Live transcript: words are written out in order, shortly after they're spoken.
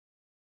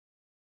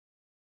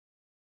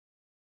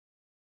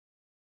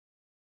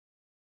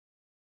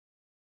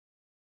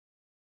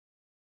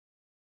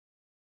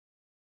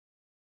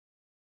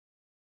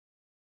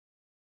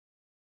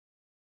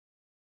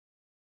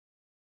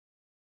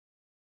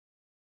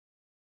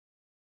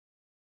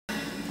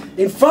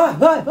In 5,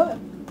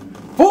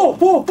 4,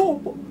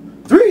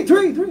 3,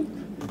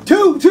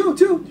 2,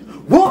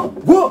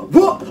 1,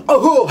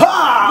 oh,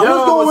 ha!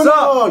 Yo, what's going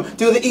on?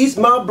 To the east,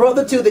 my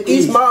brother. To the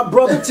east, my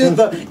brother. To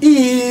the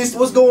east.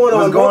 What's going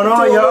on? What's going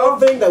on, y'all?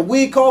 Thing that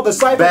we call the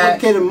Cipher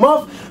with Kid and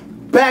Muff.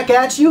 Back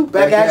at you. Took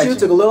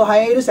a little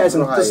hiatus. Had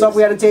some stuff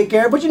we had to take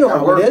care of, but you know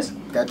how it is.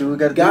 Gotta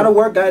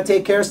work, gotta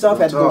take care of stuff,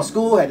 had to go to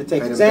school, had to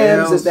take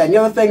exams, this, that, and the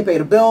other thing, pay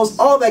the bills,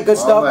 all that good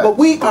stuff. But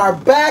we are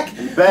back.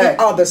 We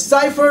are the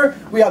Cipher.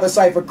 We are the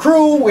Cipher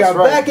crew. We are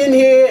back in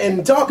here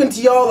and talking to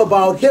y'all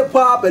about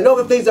hip-hop and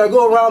other things that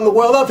go around the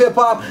world of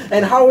hip-hop.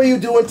 And how are you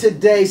doing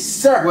today,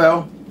 sir?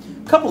 Well,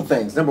 a couple of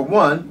things. Number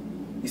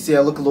one, you see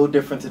I look a little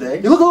different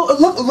today. You look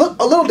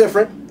a little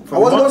different. I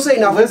wasn't going to say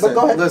nothing, but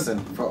go ahead.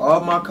 Listen, for all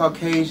my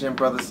Caucasian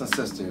brothers and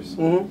sisters,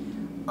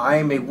 I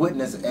am a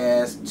witness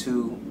as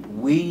to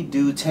we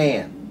do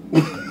tan.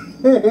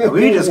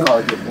 We just call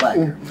it getting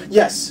blacker.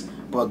 Yes.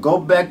 But go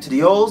back to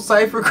the old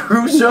Cipher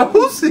crew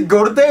shows and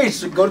go to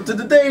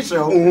the day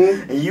show,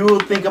 and you will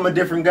think I'm a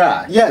different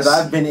guy. Yes. Because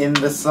I've been in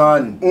the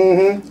sun.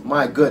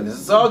 My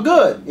goodness, it's all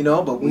good, you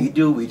know, but we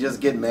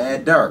just get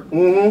mad dark.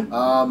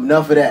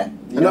 Enough of that.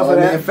 Enough of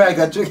that. In fact,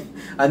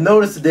 I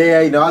noticed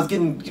today, I was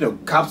getting,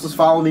 cops was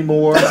following me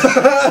more. Just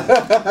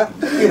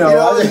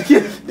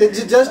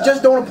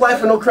don't apply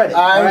for no credit.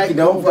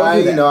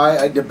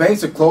 The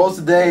banks are closed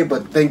today,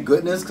 but thank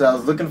goodness, because I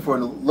was looking for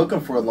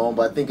a loan,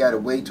 but I think I had to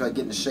wait till I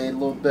get in the shade a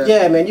little bit.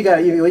 Yeah, man, you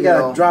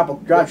gotta drop a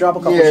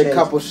couple shades. Yeah, a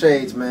couple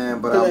shades,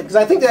 man. But because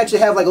I think they actually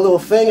have like a little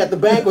thing at the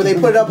bank where they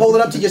put it up, hold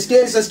it up to your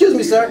skin, and say, "Excuse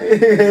me, sir."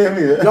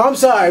 No, I'm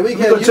sorry. We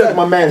can check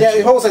my manager.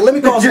 Yeah, hold on a second. Let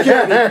me call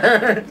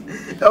security.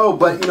 Oh,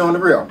 but on the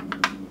real.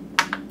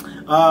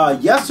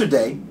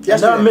 Yesterday, I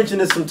know I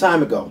mentioned this some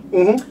time ago.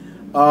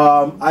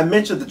 I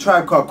mentioned the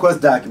Tribe Called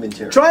Quest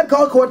documentary. Tribe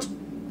Called Quest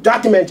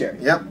documentary.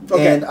 Yep.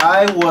 Okay. And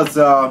I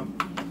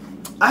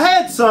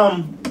had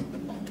some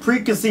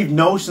preconceived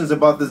notions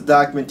about this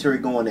documentary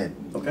going in.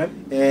 Okay.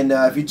 And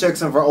if you check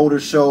some of our older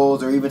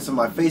shows or even some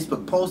of my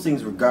Facebook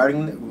postings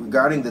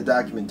regarding the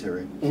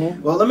documentary,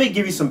 well, let me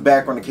give you some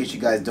background in case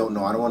you guys don't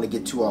know. I don't want to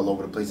get too all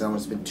over the place. I don't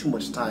want to spend too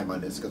much time on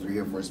this because we're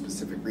here for a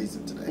specific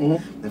reason today.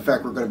 In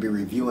fact, we're going to be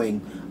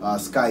reviewing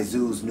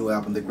SkyZoo's new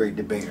album, The Great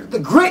Debator. The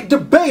Great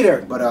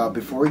Debator! But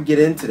before we get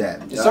into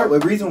that,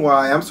 the reason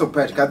why I'm so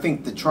passionate, I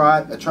think A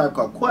Tribe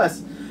Called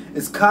Quest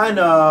is kind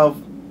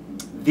of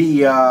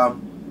the...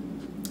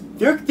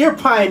 They're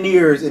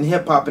pioneers in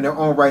hip-hop in their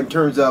own right in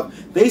terms of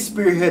they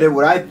spearheaded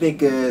what I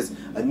think is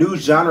a new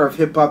genre of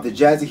hip-hop, the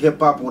jazzy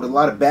hip-hop, with a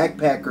lot of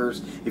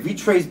backpackers. If you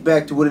trace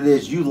back to what it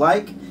is you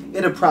like,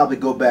 it'll probably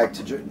go back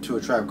to A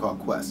Tribe Called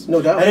Quest.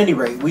 No doubt. At any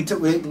rate,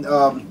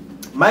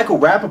 Michael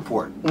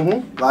Rappaport.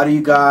 A lot of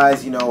you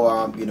guys, the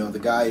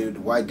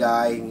white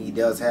guy, he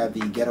does have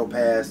the ghetto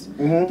pass.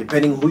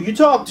 Depending who you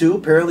talk to,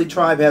 apparently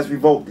Tribe has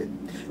revoked it.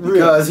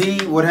 Because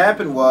what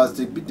happened was,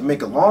 to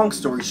make a long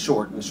story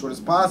short, and as short as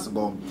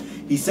possible,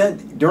 he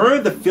sent,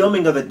 during the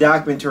filming of the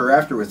documentary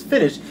after it was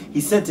finished, he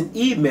sent an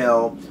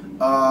email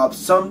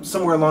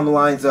somewhere along the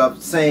lines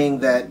of saying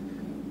that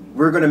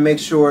we're going to make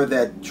sure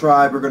that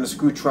we're going to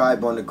screw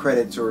Tribe on the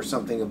credits or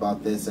something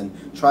about this, and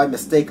Tribe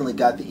mistakenly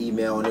got the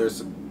email, and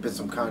there's been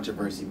some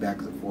controversy back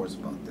and forth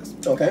about this.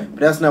 Okay.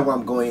 But that's not what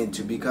I'm going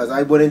into, because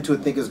I went into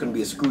it thinking it was going to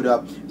be a screwed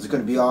up, it's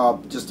going to be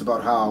all just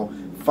about how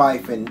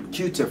Fife and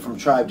Q-Tip from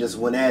Tribe just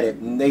went at it,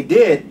 and they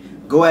did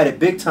go at it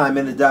big time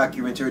in the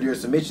documentary.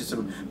 There's some issues,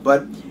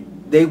 but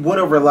they went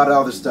over a lot of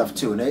other stuff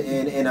too,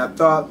 and I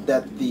thought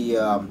that the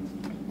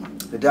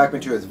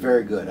documentary was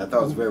very good. I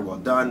thought it was very well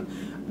done.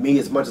 Me,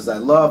 as much as I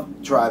love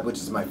Tribe, which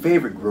is my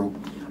favorite group,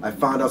 I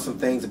found out some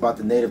things about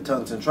the native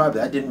tongues and Tribe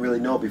that I didn't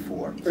really know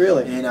before.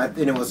 Really? And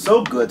it was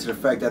so good to the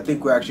fact that I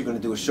think we're actually going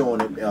to do a show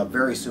on it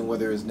very soon,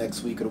 whether it's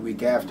next week or the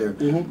week after.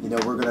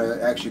 We're going to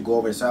actually go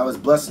over it. So I was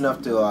blessed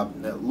enough to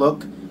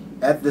look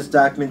at this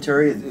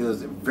documentary. It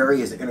was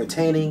very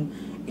entertaining,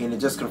 and it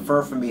just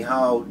confirmed for me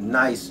how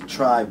nice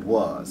Tribe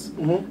was.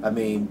 I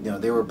mean,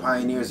 they were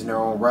pioneers in their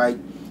own right.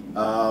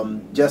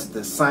 Just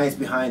the science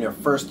behind their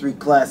first 3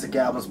 classic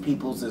albums,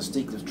 People's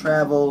Instinctive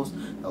Travels,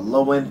 The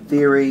Low End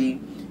Theory,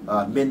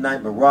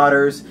 Midnight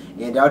Marauders,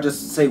 and I'll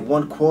just say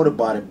one quote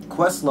about it.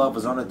 Questlove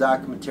was on a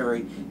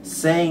documentary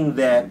saying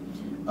that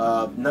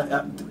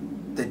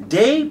the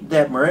day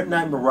that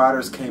Midnight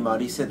Marauders came out,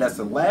 he said that's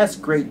the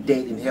last great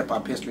date in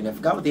hip-hop history, and I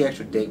forgot what the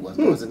actual date was,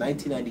 but it was in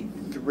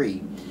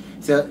 1993.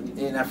 So,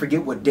 and I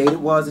forget what date it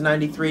was in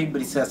 93, but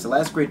he says it's the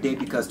last great date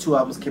because 2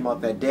 albums came out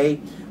that day.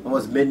 One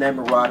was Midnight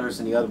Marauders,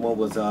 and the other one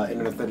was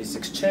Enter the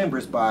 36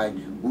 Chambers by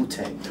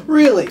Wu-Tang.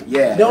 Really?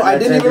 Yeah. No, I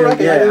didn't even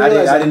recognize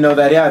that. I didn't know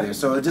that either.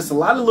 So just a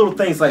lot of little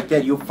things like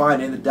that you'll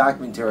find in the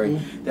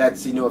documentary.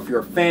 That's, if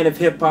you're a fan of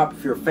hip-hop,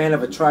 if you're a fan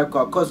of A Tribe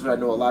Called Quest, which I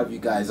know a lot of you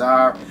guys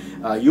are,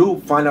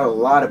 you'll find out a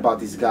lot about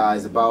these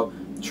guys, about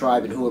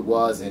Tribe and who it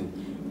was,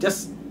 and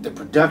just the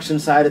production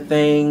side of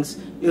things.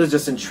 It was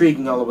just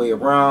intriguing all the way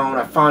around.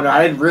 I found out,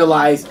 I didn't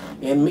realize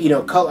And you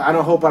know, I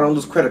don't hope I don't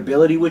lose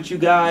credibility with you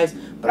guys,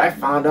 but I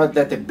found out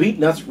that the beat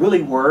nuts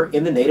really were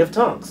in the native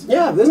tongues.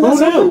 Yeah, isn't that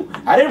something?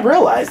 I didn't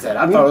realize that.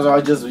 I thought it was all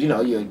just, you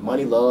know, your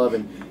Money Love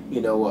and,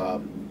 you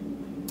know,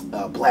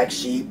 Black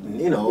Sheep,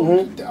 and, you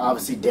know,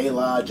 obviously De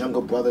La,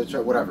 Jungle Brothers,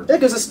 or whatever. Yeah,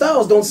 because the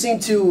styles don't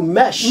seem to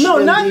mesh. No,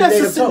 not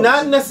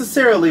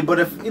necessarily. But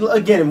if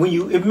again,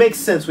 when it makes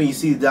sense when you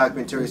see the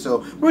documentary.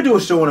 So we'll do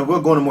a show on it. We'll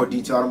go into more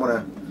detail. I don't want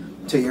to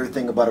tell you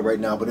everything about it right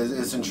now, but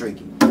it's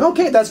intriguing.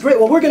 Okay, that's great.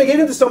 Well, we're going to get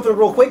into something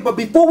real quick, but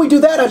before we do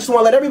that, I just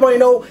want to let everybody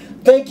know,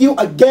 thank you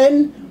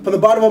again from the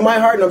bottom of my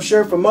heart, and I'm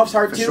sure from Muff's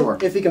heart too,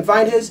 if he can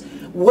find his.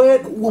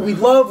 What we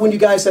love when you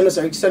guys send us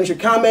your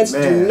comments.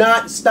 Man, do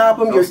not stop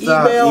them. Your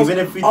emails, even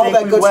if we all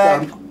that good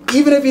stuff.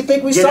 Even if you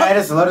think we suck, get at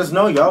us and let us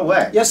know y'all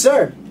whack. Yes,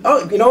 sir.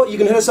 Oh, you know what? You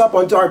can hit us up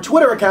on our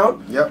Twitter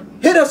account. Yep.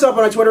 Hit us up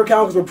on our Twitter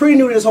account because we're pretty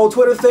new to this whole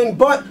Twitter thing,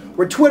 but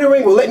we're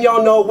Twittering. We're letting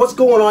y'all know what's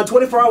going on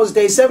 24 hours a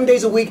day, 7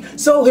 days a week.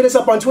 So hit us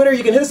up on Twitter.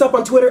 You can hit us up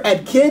on Twitter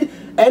at Kid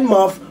and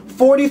Muff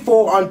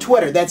 44 on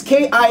Twitter. That's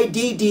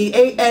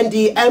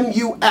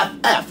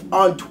KIDDANDMUFF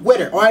on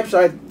Twitter. Oh, I'm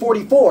sorry,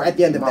 44 at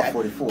the end of that.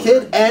 44,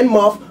 Kid and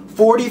Muff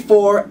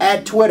 44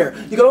 at Twitter.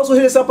 You can also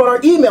hit us up on our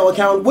email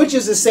account, which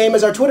is the same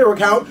as our Twitter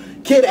account,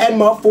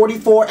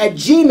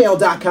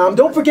 kidandmuff44@gmail.com.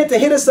 Don't forget to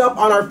hit us up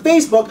on our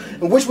Facebook,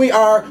 in which we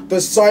are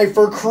the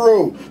Cipher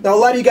Crew. Now, a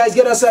lot of you guys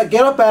get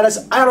up at us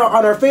on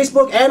our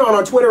Facebook and on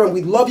our Twitter, and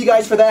we love you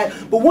guys for that.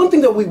 But one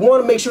thing that we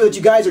want to make sure that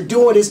you guys are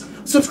doing is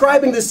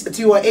subscribing to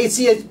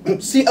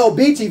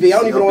clbTV. I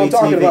don't even know what I'm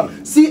talking about.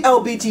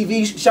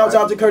 clbTV. Shouts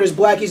out to Curtis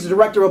Black. He's the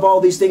director of all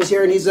these things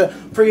here, and he's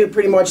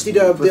pretty much the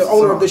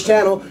owner of this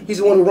channel. He's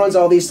the one who runs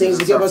all these things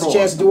to give us a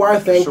chance to do our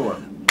thing.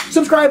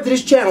 Subscribe to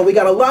this channel. We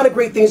got a lot of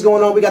great things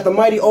going on. We got the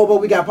Mighty Oboe.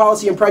 We got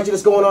Policy and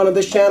Prejudice going on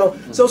this channel.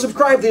 So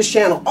subscribe to this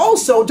channel.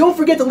 Also, don't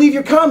forget to leave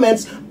your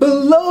comments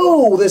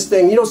below this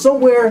thing. You know,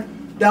 somewhere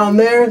down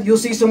there, you'll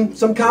see some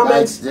comments.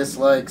 Likes,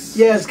 dislikes.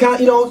 Yeah, it's kind of,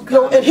 you know,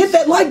 and hit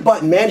that like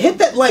button, man. Hit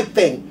that like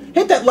thing.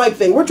 Hit that like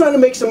thing. We're trying to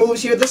make some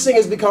moves here. This thing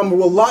has become a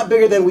lot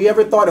bigger than we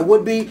ever thought it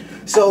would be.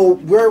 So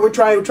we're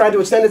trying to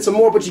extend it some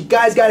more. But you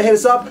guys got to hit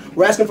us up.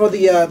 We're asking for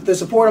the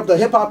support of the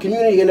hip hop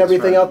community and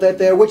everything out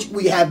there, which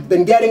we have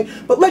been getting.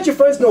 But let your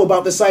friends know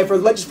about the Cipher.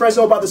 Let your friends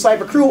know about the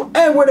Cipher Crew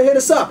and where to hit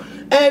us up.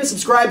 And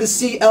subscribe to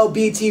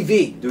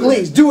clbTV.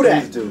 Please do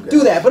that.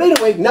 Do that. But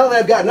anyway, now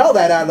that I've gotten all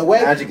that out of the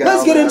way,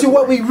 let's get into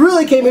what we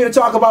really came here to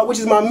talk about, which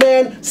is my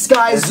man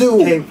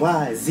SkyZoo.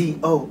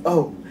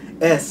 SkyZoo.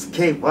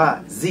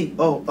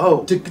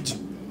 SkyZoo.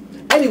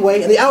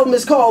 Anyway, and the album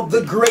is called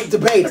The Great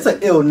Debater. That's an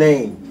ill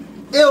name.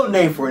 Ill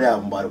name for an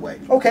album, by the way.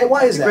 Okay,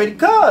 why is that? Great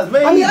cause,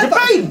 man. I mean,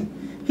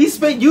 he's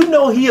debating. You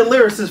know he a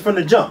lyricist from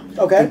the jump.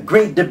 Okay. The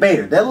Great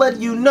Debater. That let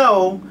you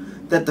know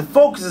that the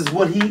focus is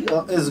what he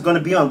is going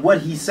to be on,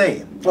 what he's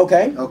saying.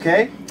 Okay.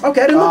 Okay?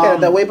 Okay, I didn't look at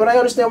it that way, but I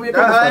understand where you're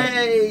coming from.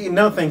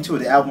 Another thing, too,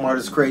 the album art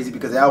is crazy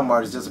because the album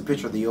art is just a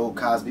picture of the old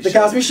Cosby Show. The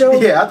Cosby Show?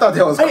 Yeah, I thought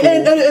that was cool.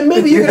 And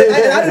maybe you could,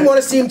 I didn't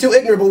want to seem too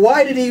ignorant, but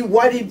why do you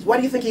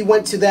think he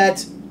went to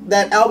that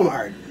album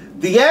art?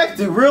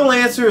 The real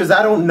answer is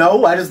I don't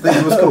know. I just think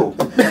it was cool.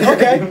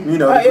 Okay. You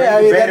know, the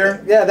Great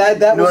Debater.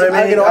 That was. What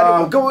I mean?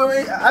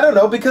 I don't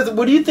know, because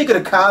when you think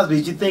of the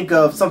Cosbys, you think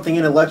of something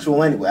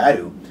intellectual anyway. I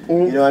do.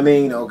 You know what I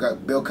mean? You know,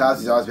 Bill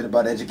Cosby's always been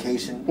about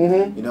education.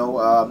 You know,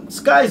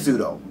 SkyZoo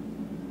though.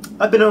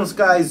 I've been on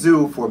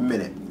SkyZoo for a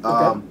minute.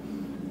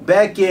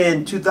 Back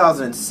in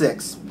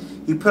 2006,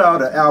 he put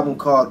out an album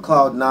called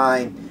Cloud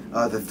 9,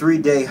 The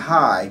 3-Day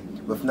High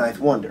with Ninth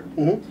Wonder.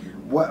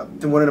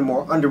 One of the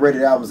more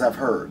underrated albums I've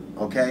heard.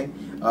 Okay,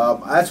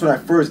 that's when I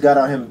first got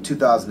on him in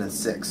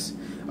 2006.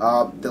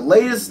 The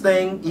latest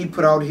thing he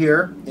put out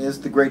here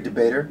is The Great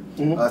Debater.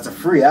 It's a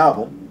free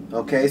album.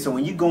 Okay, so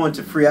when you go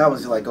into free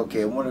albums, you're like,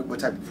 okay, what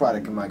type of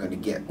product am I going to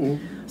get?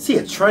 See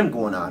a trend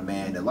going on,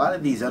 man. A lot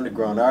of these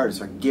underground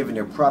artists are giving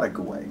their product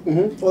away.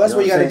 Well, that's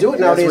what you got to do it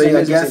nowadays.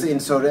 I guess, and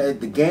so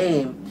the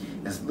game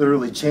is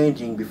literally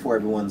changing before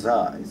everyone's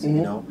eyes. You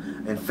know,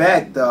 in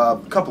fact, a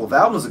couple of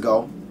albums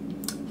ago,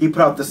 he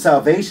put out The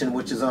Salvation,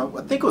 which is on,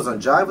 I think it was on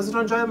Jive. Was it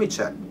on Jive? Let me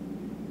check.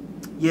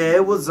 Yeah,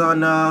 it was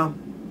on,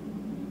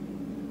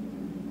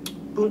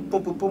 boom,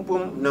 boom, boom, boom,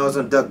 boom. No, it was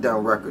on Duck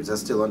Down Records. That's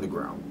still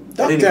underground.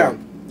 Duck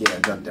Down? Yeah,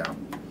 Duck Down.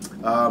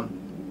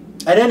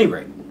 At any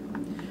rate,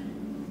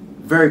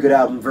 very good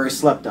album, very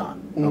slept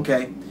on,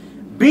 okay?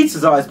 Beats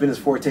has always been his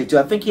forte, too.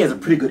 I think he has a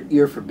pretty good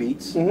ear for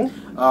beats.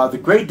 The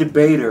Great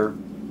Debater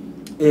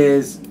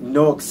is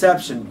no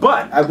exception,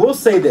 but I will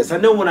say this. I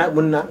know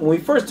when we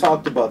first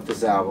talked about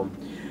this album,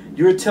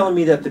 you were telling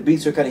me that the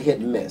beats are kind of hit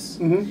and miss.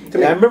 And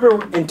I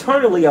remember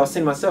internally I was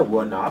saying to myself,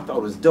 well, no, I thought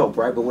it was dope,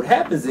 right? But what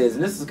happens is,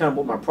 and this is kind of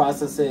what my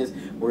process is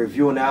when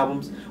reviewing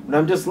albums, when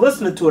I'm just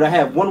listening to it, I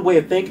have one way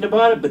of thinking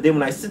about it, but then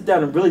when I sit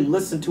down and really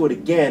listen to it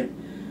again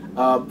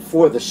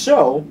for the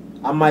show,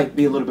 I might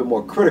be a little bit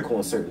more critical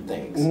on certain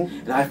things.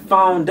 And I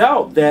found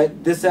out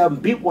that this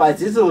album,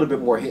 beat-wise, is a little bit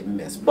more hit and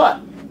miss. But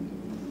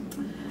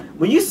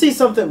when you see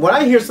something, when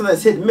I hear something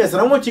that's hit and miss, I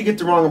don't want you to get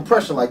the wrong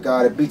impression like,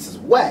 the beats is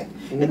whack.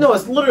 No,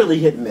 it's literally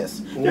hit and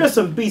miss. There are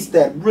some beats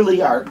that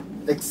really are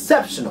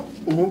exceptional.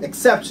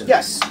 Exceptional.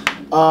 Yes.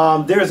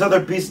 There's other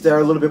beats that are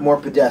a little bit more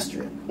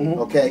pedestrian,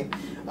 okay?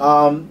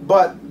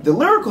 But the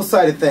lyrical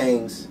side of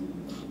things,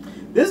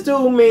 this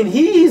dude, man,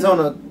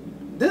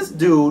 this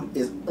dude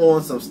is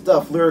on some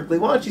stuff lyrically.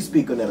 Why don't you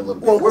speak on that a little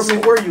bit? Well, where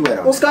are you at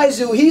on that?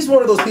 SkyZoo, he's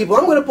one of those people.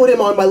 I'm going to put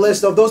him on my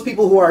list of those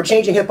people who are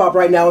changing hip-hop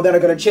right now that are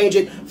going to change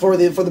it for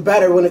the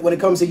better when it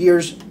comes to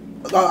years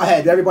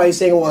ahead. Everybody's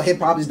saying, well,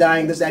 hip-hop is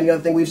dying, this, that, and the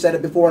other thing. We've said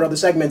it before in other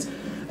segments.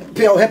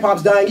 You know,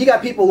 hip-hop's dying. You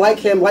got people like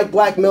him, like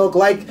Black Milk,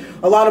 like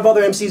a lot of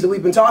other MCs that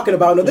we've been talking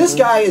about. Now, this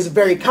guy is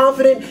very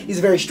confident. He's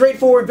very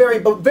straightforward,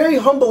 but very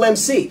humble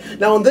MC.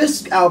 Now, on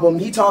this album,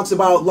 he talks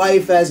about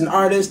life as an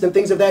artist and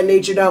things of that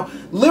nature. Now,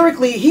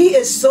 lyrically, he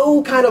is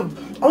so kind of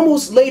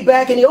almost laid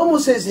back, and he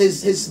almost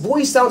his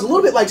voice sounds a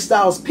little bit like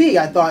Styles P,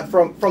 I thought,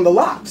 from the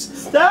Locks.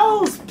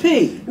 Styles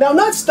P. Now,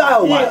 not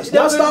style-wise.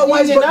 Not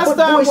style-wise, but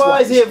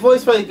voice-wise. Yeah,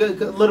 voice-wise, a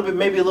little bit,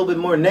 maybe a little bit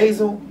more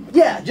nasal.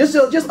 Yeah, just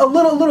a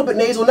little bit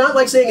nasal. Not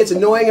like saying it's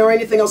annoying or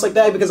anything else like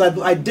that, because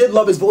I did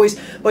love his voice.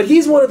 But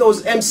he's one of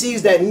those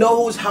MCs that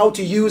knows how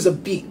to use a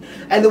beat.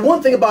 And the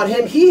one thing about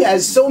him, he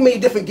has so many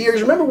different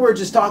gears. Remember, we were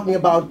just talking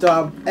about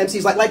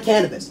MCs like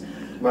Cannabis.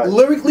 Right.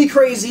 Lyrically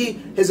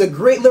crazy, is a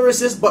great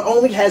lyricist, but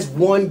only has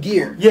one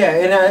gear.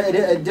 Yeah,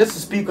 and just to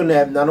speak on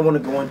that, and I don't want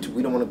to go into,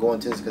 we don't want to go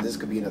into this because this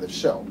could be another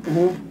show.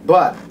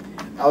 But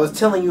I was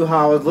telling you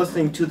how I was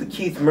listening to the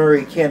Keith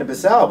Murray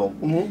Cannabis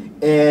album,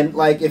 and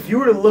like if you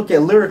were to look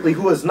at lyrically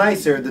who is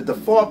nicer, the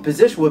default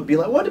position would be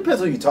like, well, it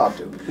depends who you talk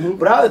to.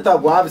 But I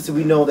thought, well, obviously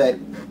we know that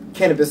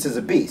Cannabis is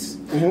a beast.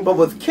 But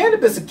with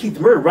Cannabis and Keith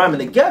Murray rhyming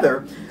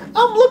together,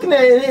 I'm looking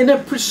at it and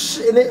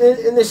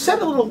it shed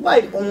a little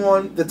light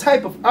on the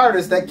type of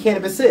artist that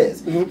Cannabis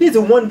is. He's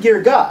a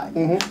one-gear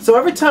guy. So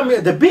every time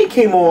the beat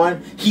came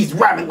on, he's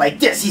rhyming like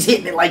this, he's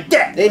hitting it like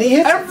that. And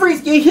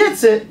he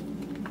hits it.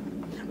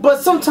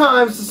 But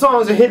sometimes the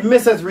songs are hit and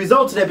miss as a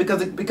result of that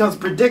because it becomes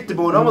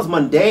predictable and almost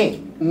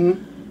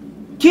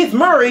mundane. Keith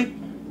Murray,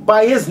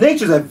 by his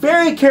nature, is a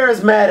very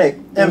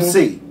charismatic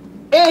MC.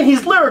 And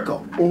he's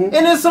lyrical. And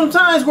there's some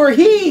times where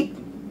he,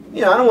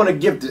 you know, I don't want to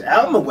give the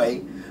album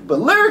away, but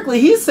lyrically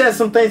he says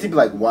some things you'd be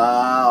like,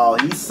 wow,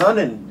 he's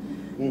sunning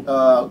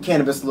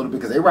Cannabis a little bit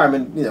because they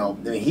rhyming, you know,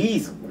 I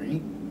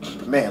mean,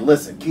 man,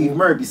 listen, Keith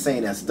Murray be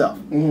saying that stuff.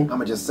 I'm going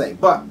to just say.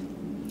 But,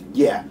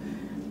 yeah.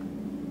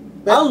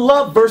 I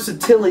love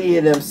versatility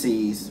in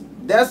MCs.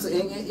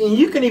 And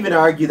you can even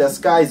argue that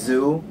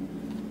SkyZoo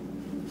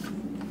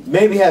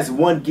maybe has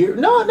one gear.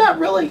 No, not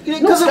really.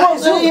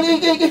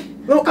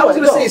 No, I was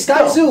going to say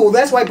SkyZoo.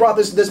 That's why I brought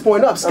this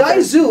point up.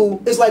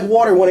 SkyZoo is like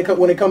water when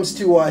it comes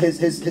to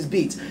his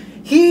beats.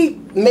 He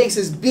makes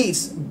his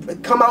beats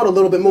come out a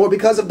little bit more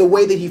because of the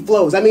way that he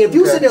flows. I mean, if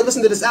you sit there and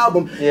listen to this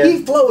album,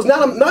 he flows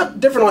not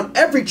different on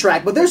every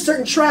track, but there's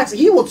certain tracks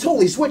he will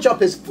totally switch up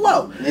his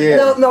flow.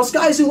 Now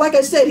SkyZoo, like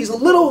I said, he's a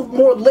little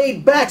more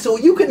laid back, so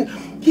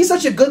he's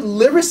such a good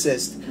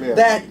lyricist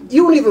that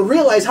you don't even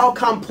realize how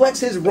complex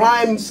his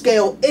rhyme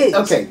scale is.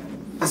 Okay,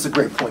 that's a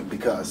great point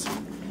because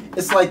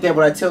it's like that.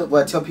 What I tell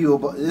people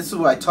about, this is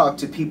what I talk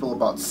to people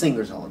about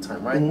singers all the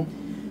time, right?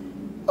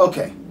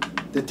 Okay,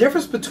 the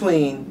difference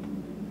between,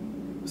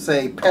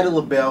 say, Patti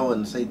LaBelle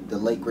and, say, the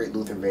late great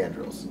Luther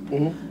Vandross.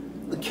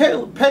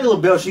 Patti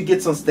LaBelle, she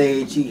gets on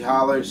stage, she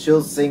hollers,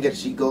 she'll sing it,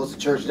 she goes to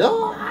church,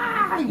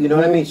 you know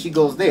what I mean? She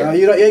goes there.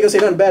 You ain't gonna say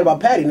nothing bad about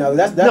Patti now.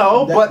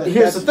 But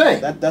here's the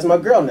thing. That's my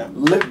girl now.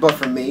 But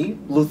for me,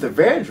 Luther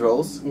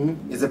Vandross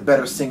is a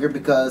better singer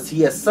because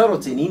he has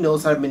subtlety and he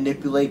knows how to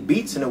manipulate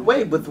beats in a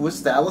way with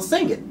style of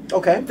singing.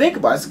 Okay. Think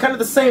about it. It's kind of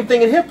the same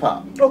thing in hip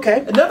hop.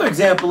 Okay. Another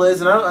example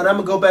is, and I'm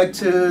gonna go back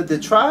to the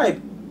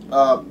Tribe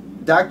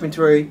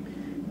documentary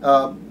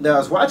that I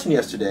was watching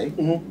yesterday.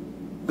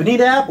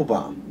 Bonita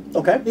Applebum.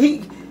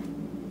 Okay.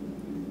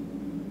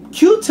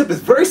 Q-Tip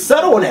is very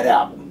subtle on that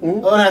album,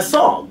 on that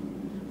song,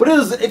 but it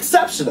was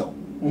exceptional.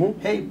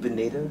 Hey,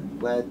 Bonita,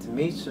 glad to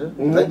meet you.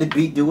 Let the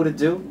beat do what it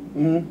do.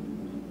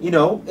 You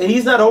know, and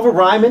he's not over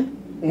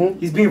rhyming.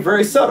 He's being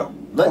very subtle.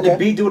 Letting the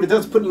beat do what it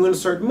does, putting you in a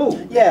certain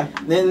mood. Yeah.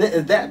 Then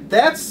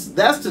that's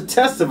the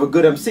test of a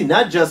good MC,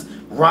 not just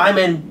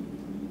rhyming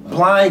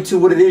blind to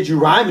what it is you're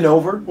rhyming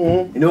over.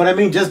 You know what I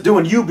mean? Just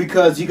doing you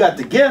because you got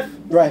the gift.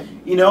 Right.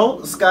 You know,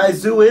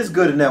 SkyZoo is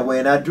good in that way,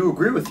 and I do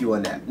agree with you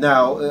on that.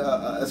 Now,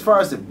 as far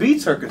as the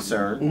beats are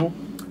concerned,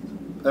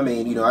 I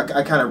mean, you know,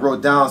 I kind of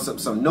wrote down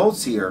some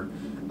notes here.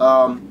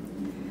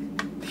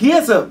 He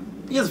has a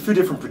few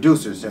different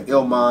producers.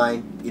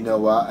 Illmind, you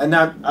know, and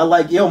I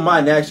like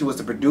Illmind. Actually, was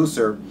the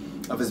producer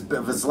of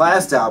his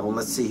last album.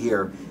 Let's see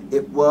here.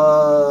 It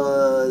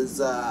was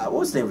what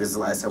was the name of his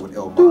last album with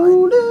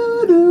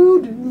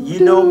Illmind?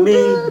 You know me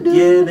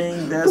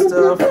getting that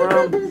stuff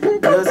from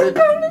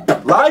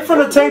Live from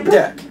the Tape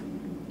Deck.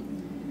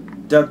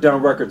 Duck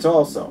Down Records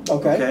also.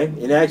 Okay.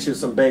 And actually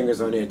some bangers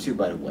on there too,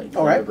 by the way.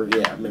 All right. I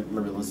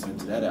remember listening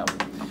to that album.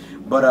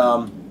 But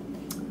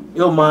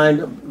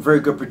Illmind, very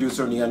good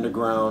producer on the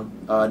underground.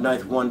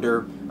 Ninth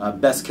Wonder,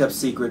 Best Kept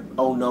Secret,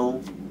 Oh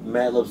No,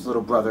 Madlib's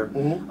little brother,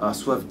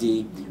 Swift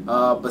D.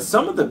 But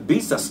some of the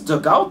beats that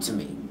stuck out to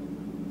me,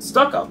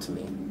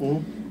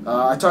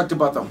 I talked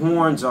about the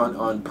horns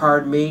on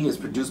Pardon Me. It's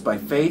produced by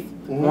Faith.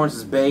 Horns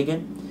is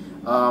Bagan.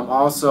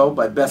 Also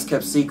by Best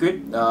Kept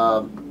Secret.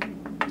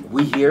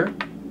 We Here.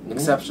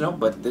 Exceptional.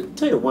 But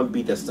tell you the one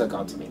beat that stuck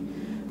out to me.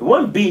 The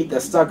one beat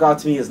that stuck out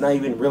to me is not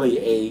even really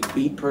a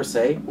beat per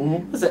se.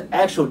 It's an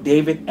actual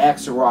David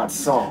Axelrod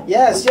song.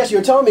 Yes, you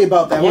were telling me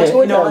about that. Yeah,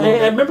 you know,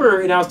 I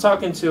remember, I was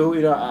talking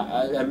to,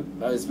 I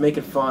was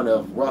making fun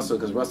of Russell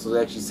because Russell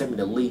actually sent me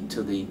the link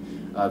to the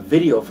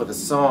video for the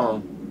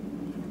song,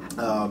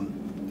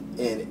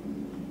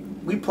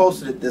 and we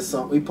posted this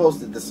song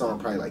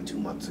probably like 2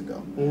 months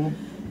ago.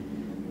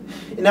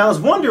 And I was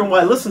wondering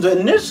why I listened to it.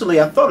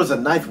 Initially, I thought it was a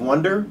Ninth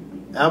Wonder.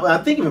 I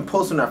think even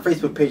posted on our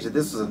Facebook page that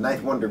this was a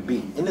Ninth Wonder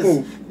beat,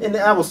 and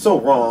I was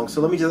so wrong. So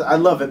let me I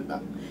love it.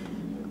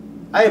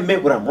 I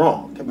admit when I'm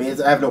wrong. I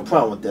mean, I have no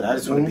problem with that. I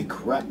just want to be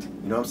correct.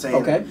 You know what I'm saying?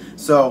 Okay.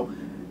 So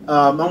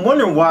I'm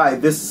wondering why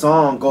this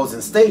song goes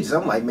in stages.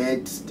 I'm like,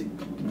 man,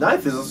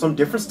 Ninth is on some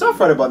different stuff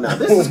right about now.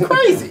 This is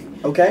crazy.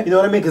 Okay. You know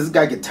what I mean? Because it's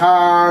got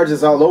guitars,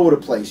 it's all over the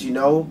place. You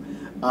know,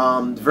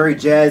 very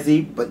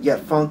jazzy but yet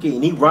funky,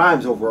 and he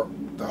rhymes over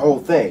the whole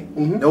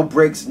thing. No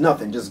breaks,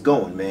 nothing, just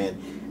going,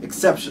 man.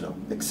 Exceptional,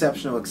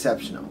 exceptional,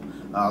 exceptional.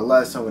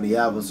 Last song on the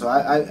album. So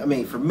I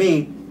mean, for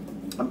me,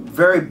 I'm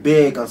very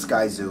big on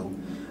SkyZoo.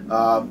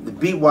 The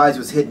beat wise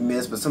was hit and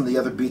miss, but some of the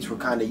other beats were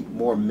kind of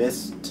more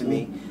miss to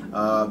me.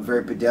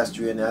 Very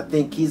pedestrian. And I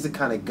think he's the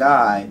kind of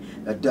guy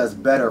that does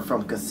better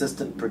from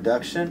consistent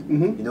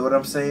production. You know what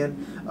I'm saying?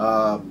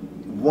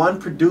 One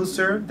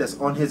producer that's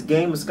on his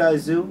game with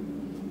SkyZoo,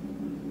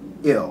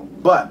 ill.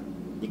 But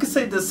you could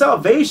say the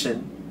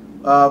Salvation.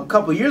 A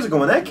couple years ago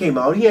when that came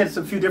out, he had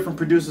a few different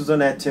producers on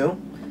that too.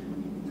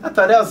 I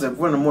thought that was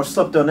one of the more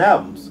slept on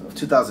albums of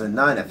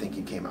 2009. I think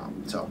it came out.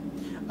 So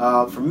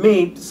for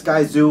me,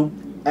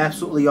 SkyZoo,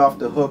 absolutely off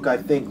the hook. I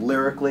think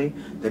lyrically,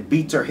 the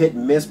beats are hit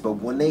and miss, but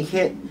when they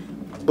hit,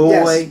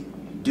 boy,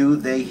 do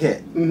they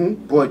hit.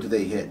 Boy, do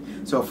they hit.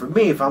 So for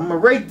me, if I'm gonna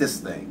rate this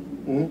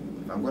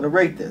thing, if I'm gonna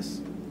rate this,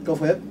 go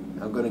for it.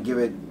 I'm gonna give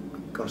it,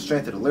 gonna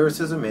strengthen the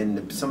lyricism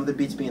and some of the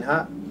beats being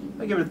hot.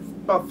 I give it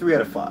about 3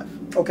 out of 5.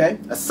 Okay.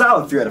 A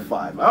solid 3 out of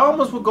 5. I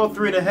almost would go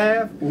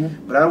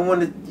 3.5, but I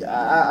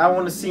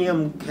want to see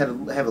him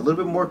have a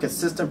little bit more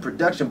consistent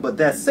production. But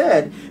that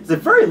said, it's a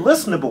very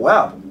listenable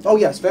album. Oh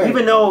yes, very.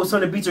 Even though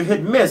some of the beats are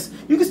hit and miss,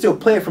 you can still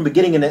play it from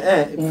beginning to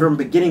end, from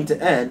beginning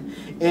to end.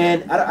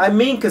 And I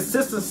mean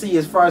consistency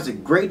as far as the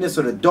greatness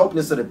or the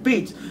dopeness of the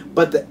beats,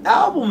 but the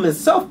album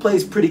itself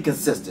plays pretty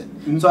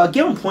consistent. So I'll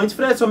give him points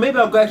for that. So maybe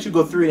I'll actually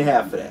go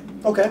 3.5 for that.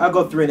 Okay. I'll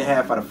go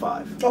 3.5 out of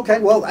 5. Okay.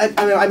 Well, I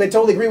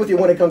totally agree with you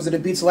when it comes to the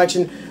beat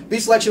selection. Beat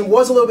selection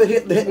was a little bit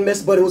hit and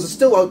miss, but it was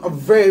still a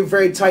very,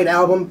 very tight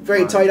album.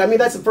 Very tight. I mean,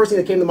 that's the first thing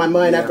that came to my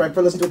mind after I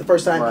listened to it the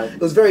first time.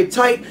 It was very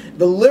tight.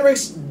 The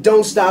lyrics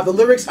don't stop. The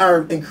lyrics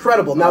are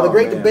incredible. Now, the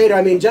great Debator,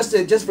 I mean, just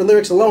for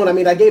lyrics alone, I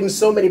mean, I gave him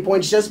so many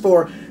points just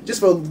for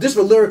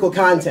lyrical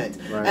content.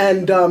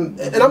 And I'm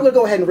gonna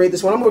go ahead and rate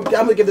this one. I'm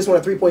gonna give this one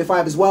a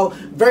 3.5 as well.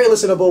 Very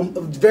listenable.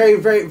 Very,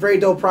 very, very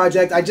dope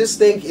project. I just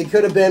think it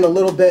could have been a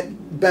little bit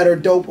better,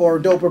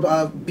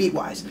 doper beat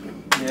wise.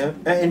 Yeah,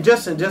 and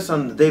just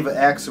on the David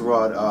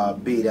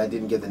Axelrod beat, I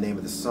didn't get the name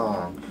of the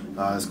song.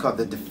 It's called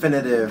The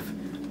Definitive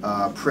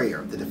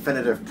Prayer. The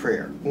Definitive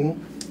Prayer.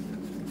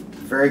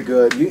 Very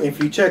good.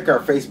 If you check our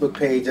Facebook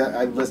page,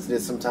 I listed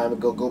it some time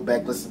ago. Go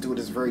back, listen to it.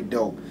 It's very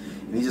dope.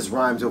 And he just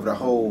rhymes over the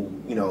whole,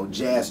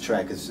 jazz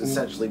track. It's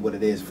essentially what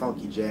it is.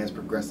 Funky jazz,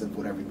 progressive,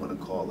 whatever you want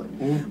to call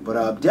it.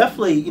 But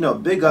definitely,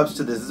 big ups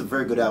to this. This is a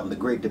very good album, The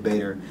Great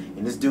Debator.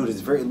 And this dude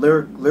is very,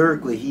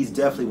 lyrically, he's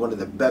definitely one of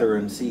the better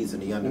MCs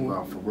in the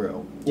underground, for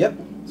real. Yep.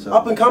 So.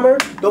 Up and comer.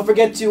 Don't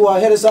forget to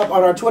hit us up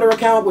on our Twitter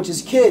account, which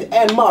is Kid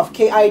and Muff,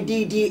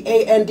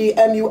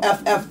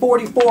 KIDDANDMUFF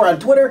 44 on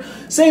Twitter.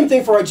 Same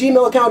thing for our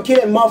Gmail account,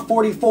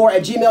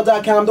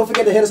 kidandmuff44@gmail.com. Don't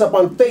forget to hit us up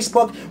on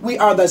Facebook. We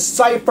are the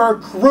Cipher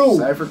Crew.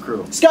 Cipher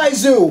Crew.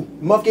 SkyZoo.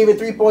 Muff gave it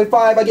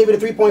 3.5. I gave it a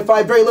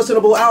 3.5. Very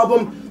listenable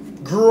album.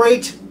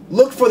 Great.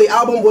 Look for the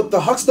album with the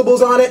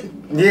Huxtables on it.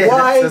 Yeah,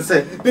 why? that's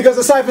it. Because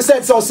the Cipher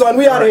said so, son.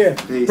 We out of here.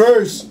 Peace.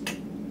 Peace.